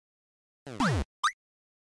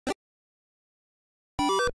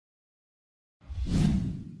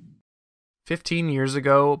15 years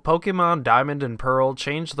ago, Pokémon Diamond and Pearl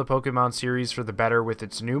changed the Pokémon series for the better with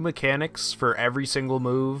its new mechanics for every single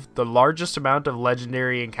move, the largest amount of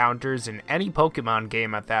legendary encounters in any Pokémon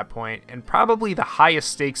game at that point, and probably the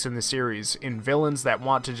highest stakes in the series in villains that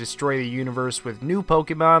want to destroy the universe with new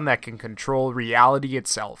Pokémon that can control reality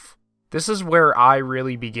itself. This is where I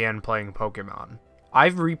really began playing Pokémon.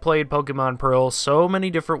 I've replayed Pokémon Pearl so many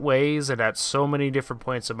different ways and at so many different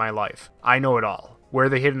points of my life. I know it all. Where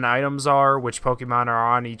the hidden items are, which Pokemon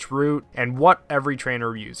are on each route, and what every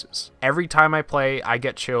trainer uses. Every time I play, I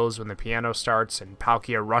get chills when the piano starts and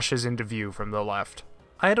Palkia rushes into view from the left.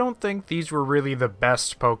 I don't think these were really the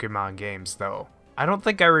best Pokemon games, though. I don't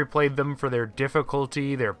think I replayed them for their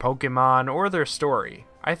difficulty, their Pokemon, or their story.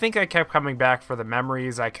 I think I kept coming back for the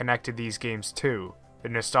memories I connected these games to, the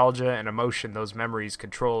nostalgia and emotion those memories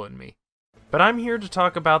control in me. But I'm here to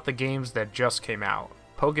talk about the games that just came out.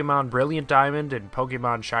 Pokémon Brilliant Diamond and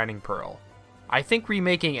Pokémon Shining Pearl. I think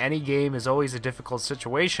remaking any game is always a difficult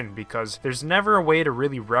situation because there's never a way to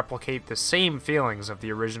really replicate the same feelings of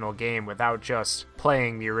the original game without just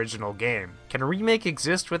playing the original game. Can a remake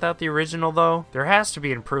exist without the original though? There has to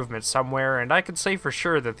be improvement somewhere, and I can say for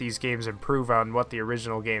sure that these games improve on what the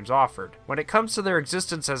original games offered. When it comes to their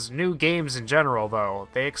existence as new games in general though,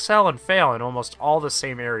 they excel and fail in almost all the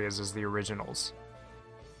same areas as the originals.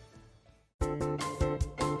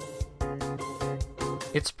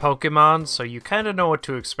 It's Pokemon, so you kinda know what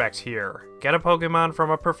to expect here. Get a Pokemon from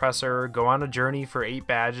a professor, go on a journey for 8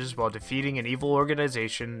 badges while defeating an evil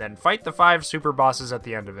organization, then fight the 5 super bosses at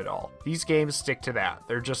the end of it all. These games stick to that,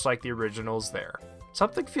 they're just like the originals there.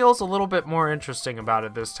 Something feels a little bit more interesting about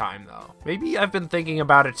it this time though. Maybe I've been thinking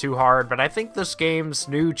about it too hard, but I think this game's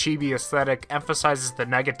new chibi aesthetic emphasizes the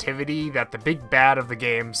negativity that the big bad of the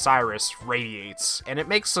game, Cyrus, radiates, and it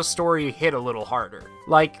makes the story hit a little harder.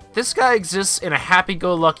 Like, this guy exists in a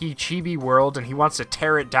happy-go-lucky chibi world and he wants to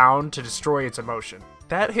tear it down to destroy its emotion.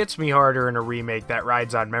 That hits me harder in a remake that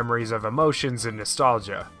rides on memories of emotions and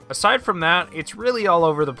nostalgia. Aside from that, it's really all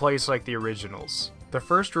over the place like the originals. The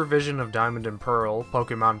first revision of Diamond and Pearl,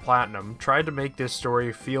 Pokémon Platinum, tried to make this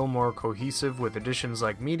story feel more cohesive with additions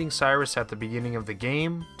like meeting Cyrus at the beginning of the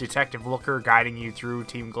game, Detective Looker guiding you through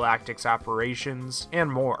Team Galactic's operations, and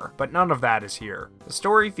more, but none of that is here. The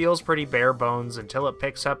story feels pretty bare bones until it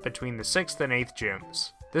picks up between the 6th and 8th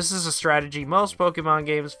gyms. This is a strategy most Pokemon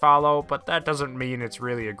games follow, but that doesn't mean it's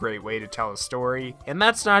really a great way to tell a story, and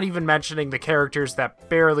that's not even mentioning the characters that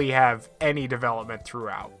barely have any development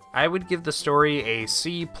throughout. I would give the story a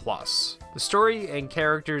C+. The story and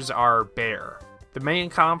characters are bare. The main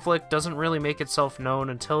conflict doesn't really make itself known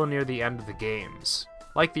until near the end of the games,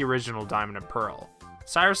 like the original Diamond and Pearl.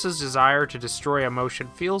 Cyrus's desire to destroy emotion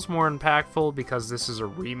feels more impactful because this is a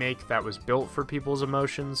remake that was built for people's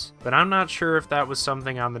emotions, but I'm not sure if that was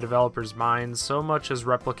something on the developers' minds so much as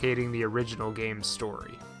replicating the original game's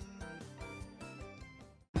story.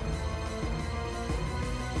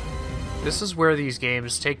 This is where these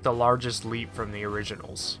games take the largest leap from the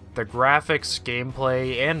originals. The graphics,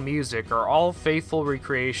 gameplay, and music are all faithful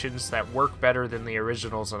recreations that work better than the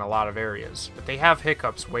originals in a lot of areas, but they have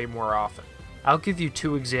hiccups way more often. I'll give you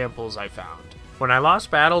 2 examples I found. When I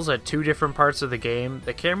lost battles at 2 different parts of the game,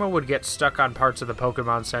 the camera would get stuck on parts of the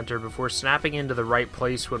Pokemon Center before snapping into the right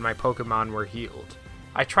place when my Pokemon were healed.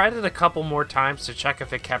 I tried it a couple more times to check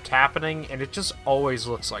if it kept happening, and it just always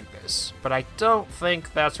looks like this, but I don't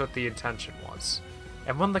think that's what the intention was.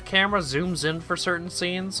 And when the camera zooms in for certain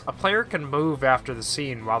scenes, a player can move after the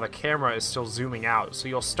scene while the camera is still zooming out, so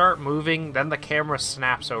you'll start moving, then the camera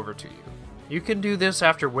snaps over to you. You can do this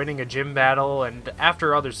after winning a gym battle and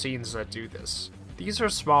after other scenes that do this. These are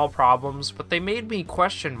small problems, but they made me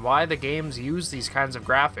question why the games use these kinds of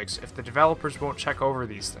graphics if the developers won't check over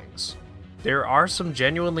these things. There are some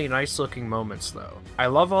genuinely nice looking moments though. I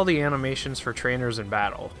love all the animations for trainers in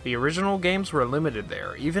battle. The original games were limited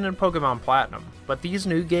there, even in Pokemon Platinum, but these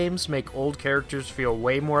new games make old characters feel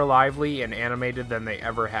way more lively and animated than they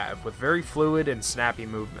ever have, with very fluid and snappy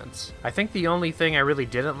movements. I think the only thing I really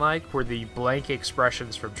didn't like were the blank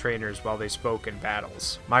expressions from trainers while they spoke in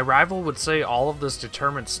battles. My rival would say all of this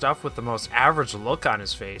determined stuff with the most average look on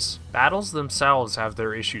his face. Battles themselves have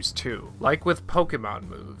their issues too, like with Pokemon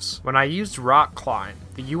moves. When I used Rock Climb,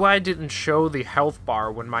 the UI didn't show the health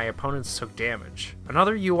bar when my opponents took damage.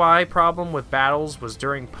 Another UI problem with battles was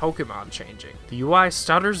during Pokemon changing. The UI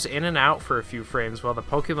stutters in and out for a few frames while the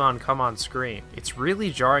Pokemon come on screen. It's really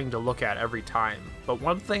jarring to look at every time. but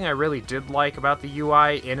one thing I really did like about the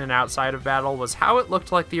UI in and outside of battle was how it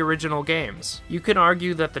looked like the original games. You can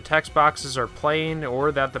argue that the text boxes are plain,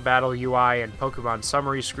 or that the battle UI and Pokemon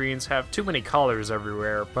summary screens have too many colors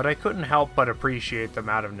everywhere, but I couldn't help but appreciate them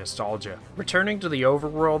out of nostalgia. Returning to the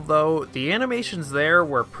overworld though, the animations there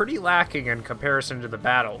were pretty lacking in comparison to the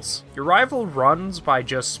battles. Your rival runs by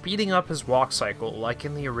just speeding up his walk cycle like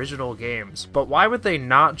in the original games, but why would they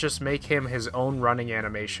not just make him his own running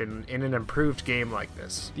animation in an improved game like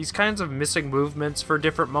this? These kinds of missing movements for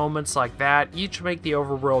different moments like that each make the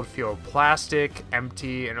overworld feel plastic,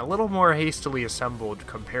 empty, and a little more hastily assembled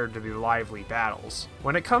compared to the lively battles.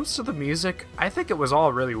 When it comes to the music, I think it was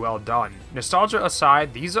all really well done. Nostalgia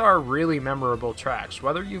aside, these are really memorable tracks,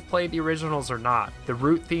 whether you've played the originals or not. The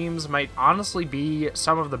root themes might honestly be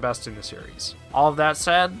some of the best in the series. All of that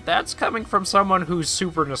said, that's coming from someone who's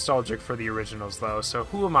super nostalgic for the originals though, so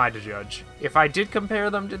who am I to judge? If I did compare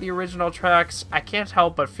them to the original tracks, I can't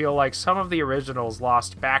help but feel like some of the originals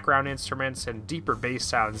lost background instruments and deeper bass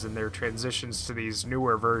sounds in their transitions to these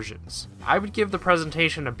newer versions. I would give the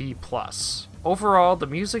presentation a B+. Overall, the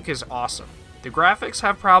music is awesome. The graphics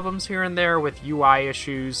have problems here and there with UI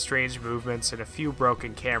issues, strange movements, and a few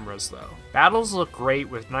broken cameras though. Battles look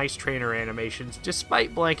great with nice trainer animations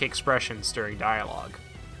despite blank expressions during dialogue.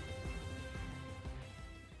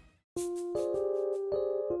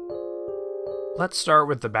 Let's start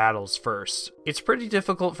with the battles first. It's pretty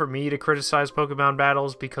difficult for me to criticize Pokemon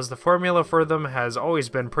battles because the formula for them has always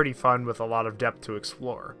been pretty fun with a lot of depth to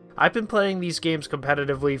explore. I've been playing these games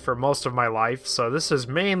competitively for most of my life, so this is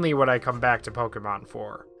mainly what I come back to Pokemon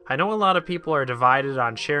for. I know a lot of people are divided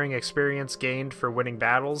on sharing experience gained for winning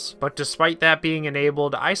battles, but despite that being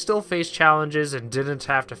enabled, I still faced challenges and didn't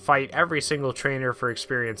have to fight every single trainer for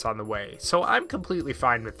experience on the way, so I'm completely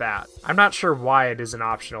fine with that. I'm not sure why it isn't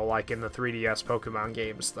optional like in the 3DS Pokemon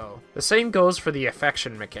games though. The same goes for the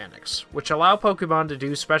affection mechanics, which allow Pokemon to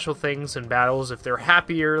do special things in battles if they're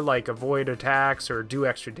happier, like avoid attacks or do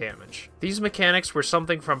extra damage. These mechanics were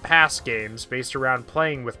something from past games based around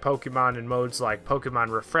playing with Pokemon in modes like Pokemon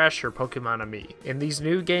Refresh or Pokemon Ami. In these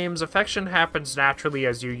new games, affection happens naturally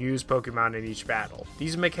as you use Pokemon in each battle.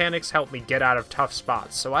 These mechanics help me get out of tough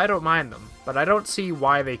spots, so I don't mind them, but I don't see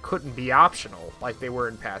why they couldn't be optional like they were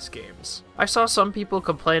in past games. I saw some people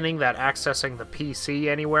complaining that accessing the PC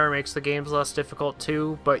anywhere makes the games less difficult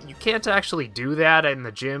too, but you can't actually do that in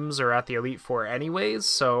the gyms or at the Elite Four anyways,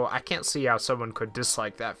 so I can't see how someone could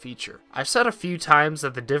dislike that feature. I've said a few times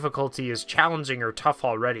that the difficulty is challenging or tough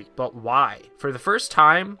already, but why? For the first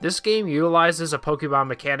time, this game utilizes a Pokemon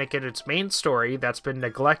mechanic in its main story that's been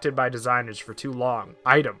neglected by designers for too long: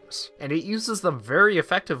 items. And it uses them very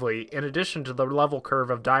effectively in addition to the level curve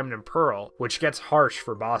of Diamond and Pearl, which gets harsh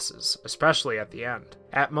for bosses, especially at the end.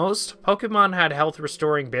 At most, Pokemon had health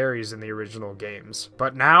restoring berries in the original games,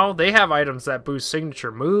 but now they have items that boost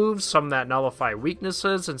signature moves, some that nullify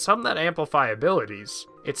weaknesses, and some that amplify abilities.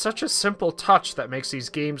 It's such a simple touch that makes these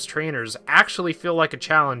games' trainers actually feel like a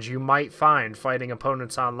challenge you might find fighting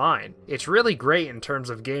opponents online. It's really great in terms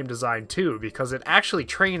of game design too, because it actually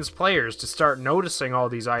trains players to start noticing all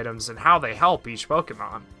these items and how they help each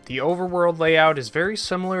Pokemon. The overworld layout is very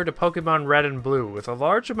similar to Pokemon Red and Blue, with a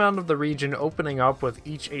large amount of the region opening up with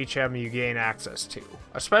each HM you gain access to,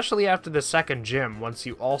 especially after the second gym once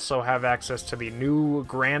you also have access to the new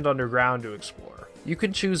Grand Underground to explore. You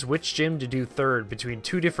can choose which gym to do third between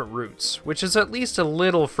two different routes, which is at least a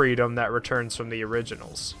little freedom that returns from the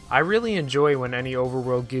originals. I really enjoy when any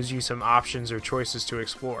overworld gives you some options or choices to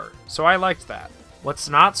explore, so I liked that. What's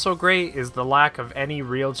not so great is the lack of any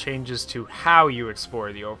real changes to how you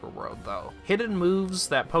explore the overworld though. Hidden moves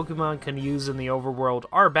that Pokemon can use in the overworld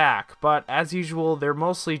are back, but as usual they're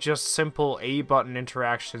mostly just simple A button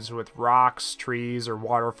interactions with rocks, trees, or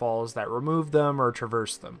waterfalls that remove them or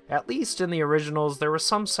traverse them. At least in the originals there was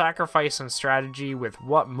some sacrifice and strategy with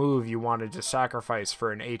what move you wanted to sacrifice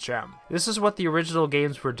for an HM. This is what the original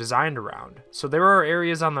games were designed around, so there are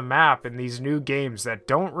areas on the map in these new games that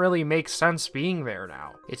don't really make sense being there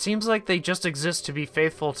now. It seems like they just exist to be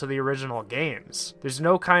faithful to the original games. There's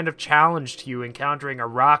no kind of challenge to you encountering a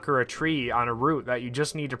rock or a tree on a route that you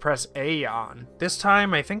just need to press A on. This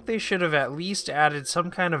time, I think they should have at least added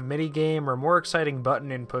some kind of minigame or more exciting button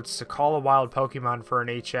inputs to call a wild Pokemon for an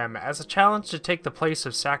HM as a challenge to take the place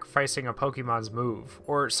of sacrificing a Pokemon's move,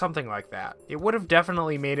 or something like that. It would have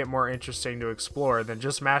definitely made it more interesting to explore than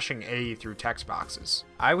just mashing A through text boxes.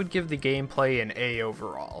 I would give the gameplay an A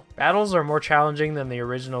overall. Battles are more challenging challenging than the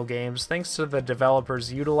original games thanks to the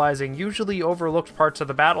developers utilizing usually overlooked parts of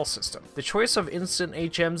the battle system. The choice of instant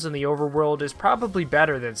HMs in the overworld is probably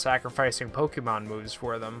better than sacrificing Pokemon moves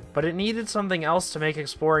for them, but it needed something else to make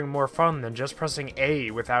exploring more fun than just pressing A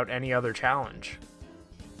without any other challenge.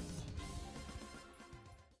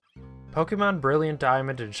 Pokemon Brilliant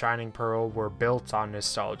Diamond and Shining Pearl were built on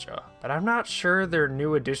nostalgia, but I'm not sure their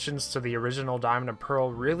new additions to the original Diamond and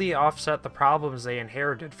Pearl really offset the problems they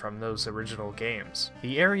inherited from those original games.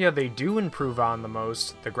 The area they do improve on the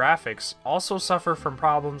most, the graphics, also suffer from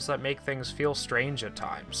problems that make things feel strange at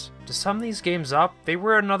times. To sum these games up, they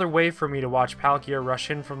were another way for me to watch Palkia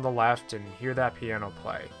rush in from the left and hear that piano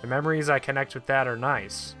play. The memories I connect with that are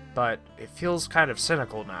nice, but it feels kind of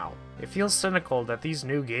cynical now. It feels cynical that these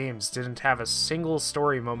new games didn't have a single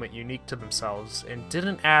story moment unique to themselves, and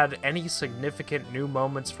didn't add any significant new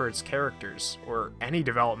moments for its characters, or any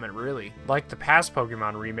development really, like the past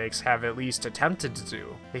Pokemon remakes have at least attempted to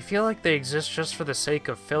do. They feel like they exist just for the sake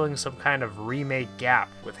of filling some kind of remake gap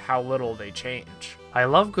with how little they change. I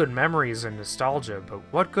love good memories and nostalgia, but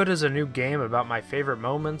what good is a new game about my favorite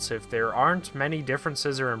moments if there aren't many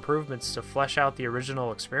differences or improvements to flesh out the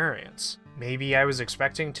original experience? Maybe I was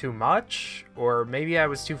expecting too much, or maybe I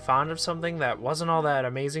was too fond of something that wasn't all that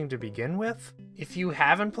amazing to begin with? If you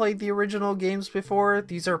haven't played the original games before,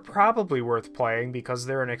 these are probably worth playing because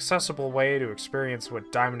they're an accessible way to experience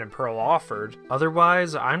what Diamond and Pearl offered.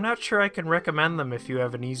 Otherwise, I'm not sure I can recommend them if you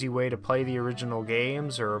have an easy way to play the original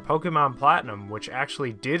games, or Pokemon Platinum, which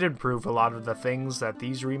actually did improve a lot of the things that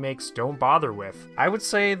these remakes don't bother with. I would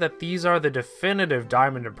say that these are the definitive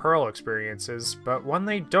Diamond and Pearl experiences, but when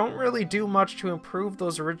they don't really do much to improve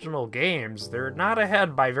those original games, they're not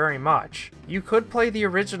ahead by very much. You could play the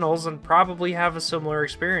originals and probably have a similar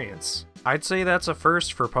experience. I'd say that's a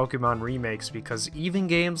first for Pokemon remakes because even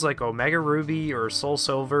games like Omega Ruby or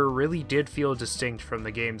SoulSilver really did feel distinct from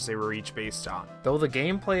the games they were each based on. Though the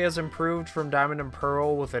gameplay has improved from Diamond and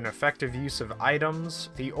Pearl with an effective use of items,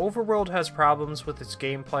 the overworld has problems with its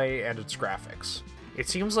gameplay and its graphics. It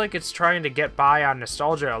seems like it's trying to get by on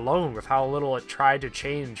nostalgia alone with how little it tried to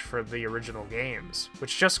change for the original games,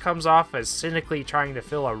 which just comes off as cynically trying to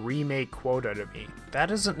fill a remake quota to me. That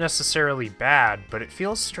isn't necessarily bad, but it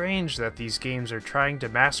feels strange that these games are trying to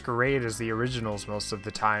masquerade as the originals most of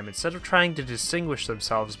the time instead of trying to distinguish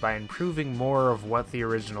themselves by improving more of what the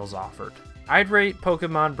originals offered. I'd rate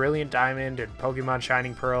Pokemon Brilliant Diamond and Pokemon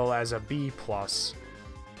Shining Pearl as a B+.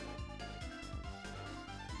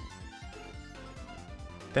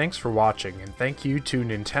 Thanks for watching, and thank you to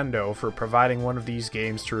Nintendo for providing one of these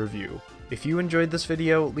games to review. If you enjoyed this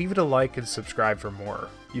video, leave it a like and subscribe for more.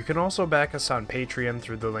 You can also back us on Patreon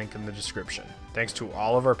through the link in the description. Thanks to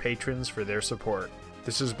all of our patrons for their support.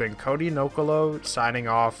 This has been Kody NOKOLO signing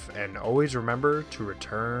off, and always remember to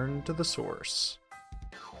return to the source.